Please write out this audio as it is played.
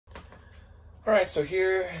All right, so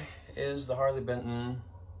here is the Harley Benton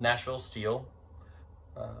Nashville Steel.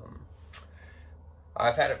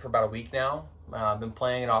 I've had it for about a week now. I've been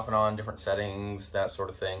playing it off and on, different settings, that sort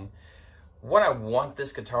of thing. What I want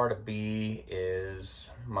this guitar to be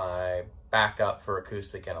is my backup for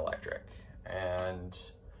acoustic and electric. And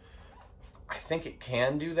I think it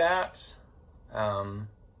can do that.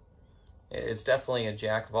 It's definitely a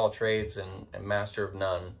jack of all trades and master of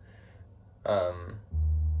none.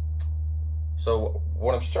 So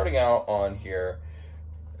what I'm starting out on here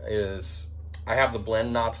is I have the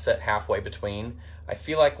blend knob set halfway between. I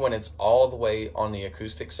feel like when it's all the way on the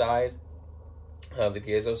acoustic side, the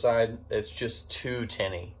piezo side, it's just too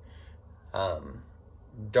tinny.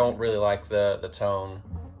 Don't really like the tone.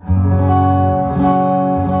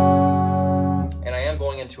 And I am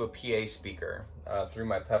going into a PA speaker through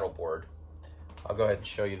my pedal board. I'll go ahead and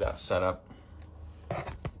show you that setup.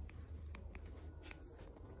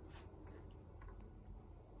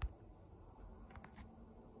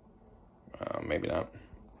 Maybe not.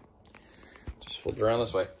 Just flip it around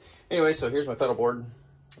this way. Anyway, so here's my pedal board.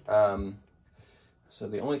 So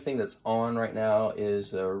the only thing that's on right now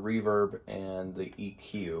is the reverb and the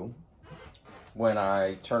EQ. When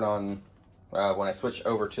I turn on, when I switch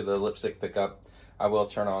over to the lipstick pickup, I will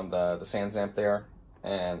turn on the Sans amp there,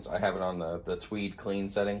 and I have it on the tweed clean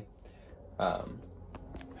setting. And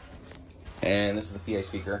this is the PA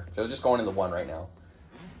speaker. So just going in the one right now.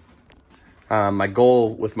 My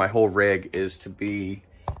goal with my whole rig is to be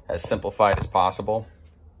as simplified as possible.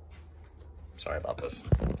 Sorry about this.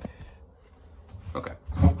 Okay.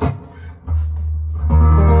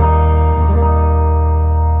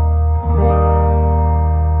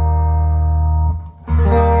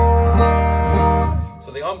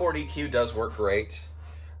 So the onboard EQ does work great.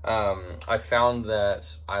 I found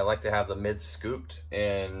that I like to have the mid scooped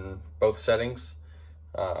in both settings,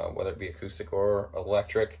 whether it be acoustic or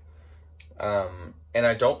electric. And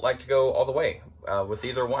I don't like to go all the way with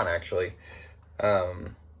either one, actually.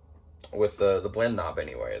 With the blend knob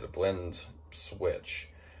anyway, the blend switch.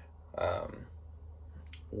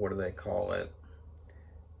 What do they call it?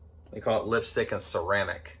 They call it lipstick and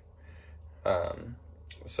ceramic.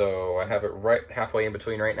 So I have it right halfway in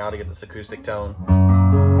between right now to get this acoustic tone.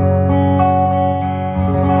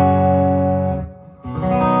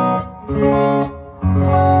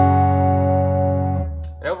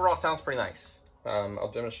 And overall sounds pretty nice.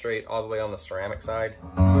 I'll demonstrate all the way on the ceramic side.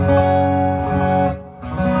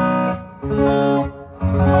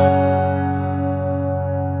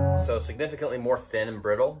 So significantly more thin and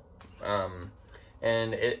brittle,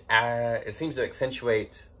 and it seems to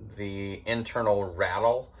accentuate the internal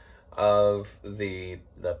rattle of the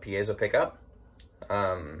piezo pickup.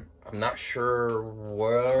 I'm not sure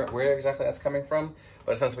where exactly that's coming from,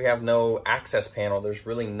 but since we have no access panel, there's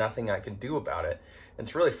really nothing I can do about it.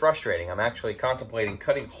 It's really frustrating. I'm actually contemplating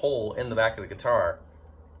cutting a hole in the back of the guitar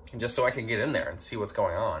just so I can get in there and see what's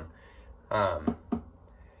going on.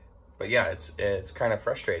 But yeah, it's kind of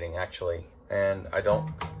frustrating actually. And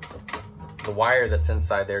the wire that's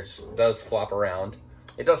inside there just does flop around.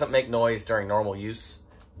 It doesn't make noise during normal use,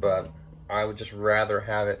 but I would just rather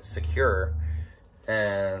have it secure.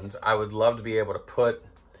 And I would love to be able to put,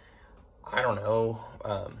 I don't know,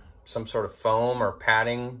 some sort of foam or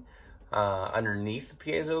padding underneath the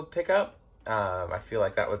piezo pickup. I feel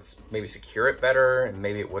like that would maybe secure it better, and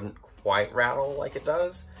maybe it wouldn't quite rattle like it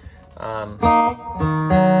does.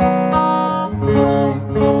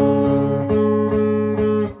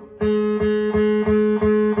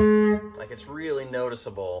 Like it's really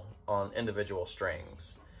noticeable on individual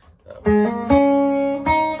strings.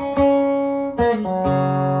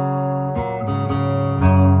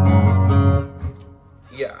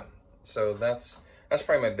 Yeah, so that's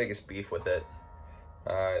probably my biggest beef with it,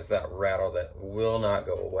 is that rattle that will not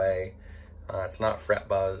go away. It's not fret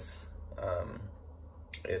buzz.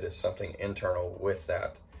 It is something internal with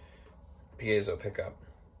that piezo pickup.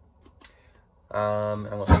 And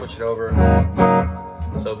we'll switch it over.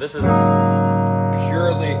 So this is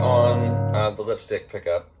purely on the lipstick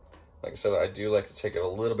pickup. Like I said, I do like to take it a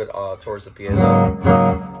little bit towards the piezo.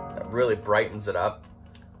 That really brightens it up.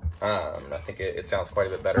 I think it sounds quite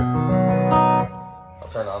a bit better. I'll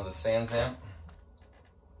turn on the Sans amp.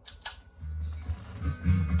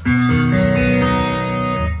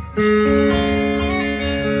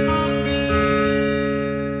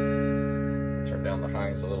 Turn down the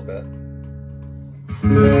highs a little bit.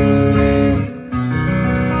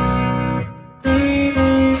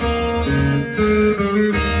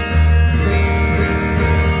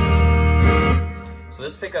 So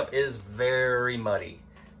this pickup is very muddy.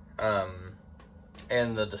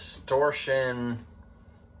 And the distortion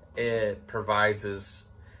it provides is,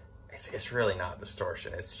 it's really not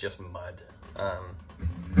distortion, it's just mud.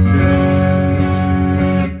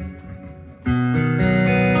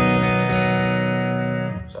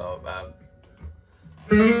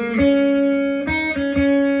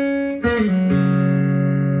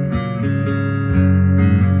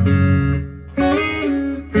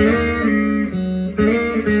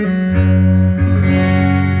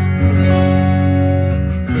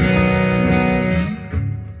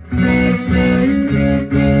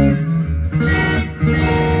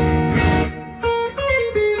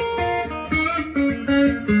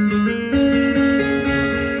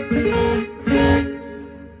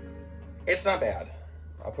 It's not bad.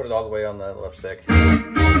 I'll put it all the way on the lipstick.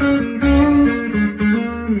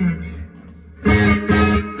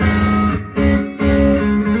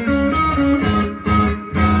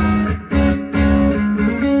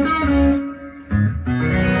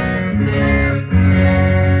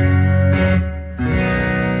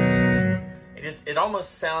 It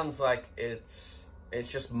almost sounds like it's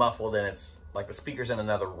just muffled and it's like the speaker's in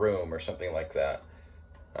another room or something like that.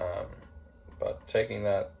 But taking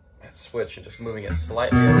that switch and just moving it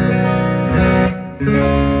slightly over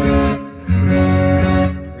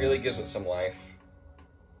really gives it some life.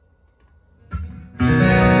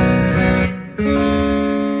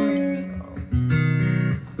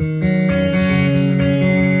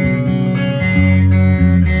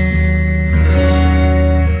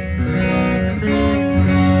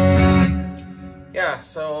 Yeah,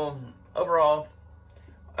 so overall,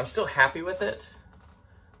 I'm still happy with it.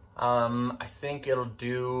 I think it'll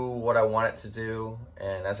do what I want it to do,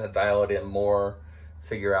 and as I dial it in more,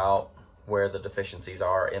 figure out where the deficiencies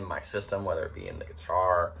are in my system, whether it be in the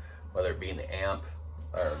guitar, whether it be in the amp,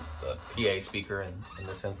 or the PA speaker in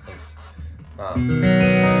this instance. I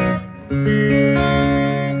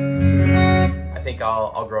think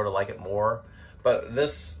I'll grow to like it more, but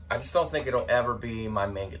this, I just don't think it'll ever be my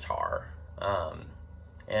main guitar.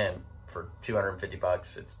 And for 250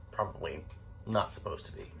 bucks, it's probably not supposed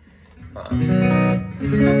to be.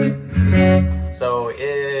 So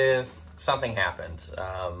if something happened,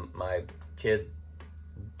 my kid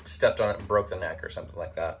stepped on it and broke the neck or something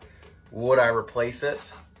like that, would I replace it?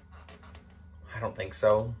 I don't think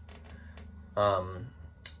so. And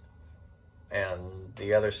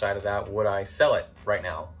the other side of that, would I sell it right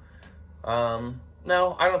now?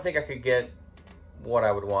 No, I don't think I could get what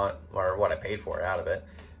I would want or what I paid for it out of it.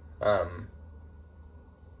 And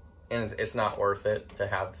it's not worth it to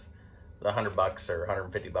have the $100 or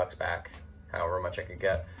 150 bucks back, however much I could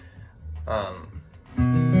get.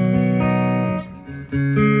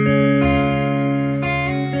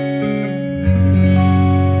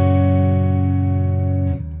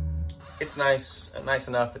 It's nice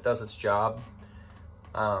enough. It does its job.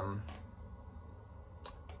 To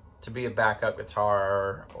be a backup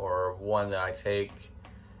guitar or one that I take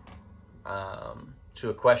to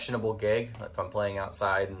a questionable gig, if I'm playing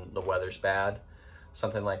outside and the weather's bad,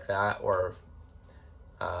 something like that, or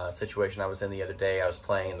a situation I was in the other day, I was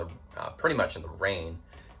playing in the pretty much in the rain.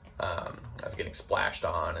 I was getting splashed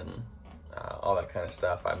on and all that kind of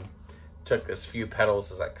stuff. I took as few pedals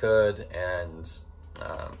as I could and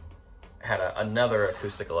had another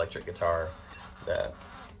acoustic electric guitar that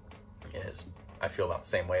is, I feel about the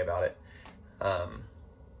same way about it.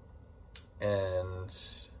 And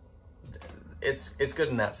it's good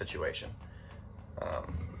in that situation.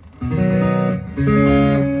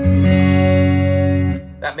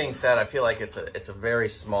 That being said, I feel like it's a very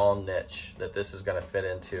small niche that this is going to fit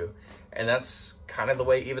into, and that's kind of the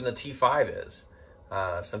way even the T5 is.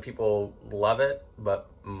 Some people love it,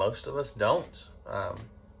 but most of us don't.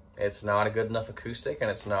 It's not a good enough acoustic,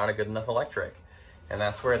 and it's not a good enough electric, and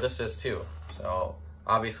that's where this is too. So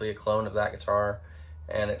obviously a clone of that guitar,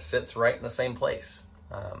 and it sits right in the same place.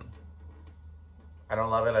 I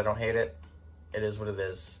don't love it, I don't hate it. It is what it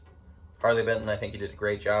is. Harley Benton, I think you did a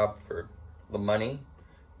great job for the money.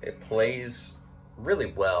 It plays really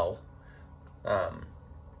well.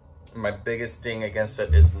 My biggest ding against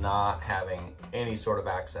it is not having any sort of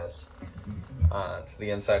access to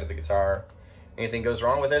the inside of the guitar. Anything goes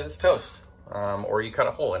wrong with it, it's toast. Or you cut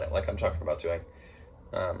a hole in it like I'm talking about doing.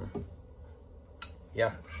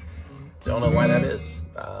 Yeah, don't know why that is.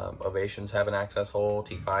 Ovations have an access hole,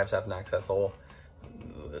 T5s have an access hole.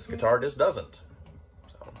 This guitar just doesn't.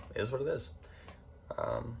 So it is what it is.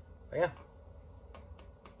 But yeah,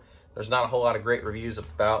 there's not a whole lot of great reviews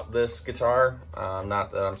about this guitar.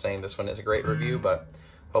 Not that I'm saying this one is a great review, but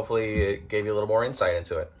hopefully it gave you a little more insight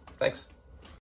into it. Thanks.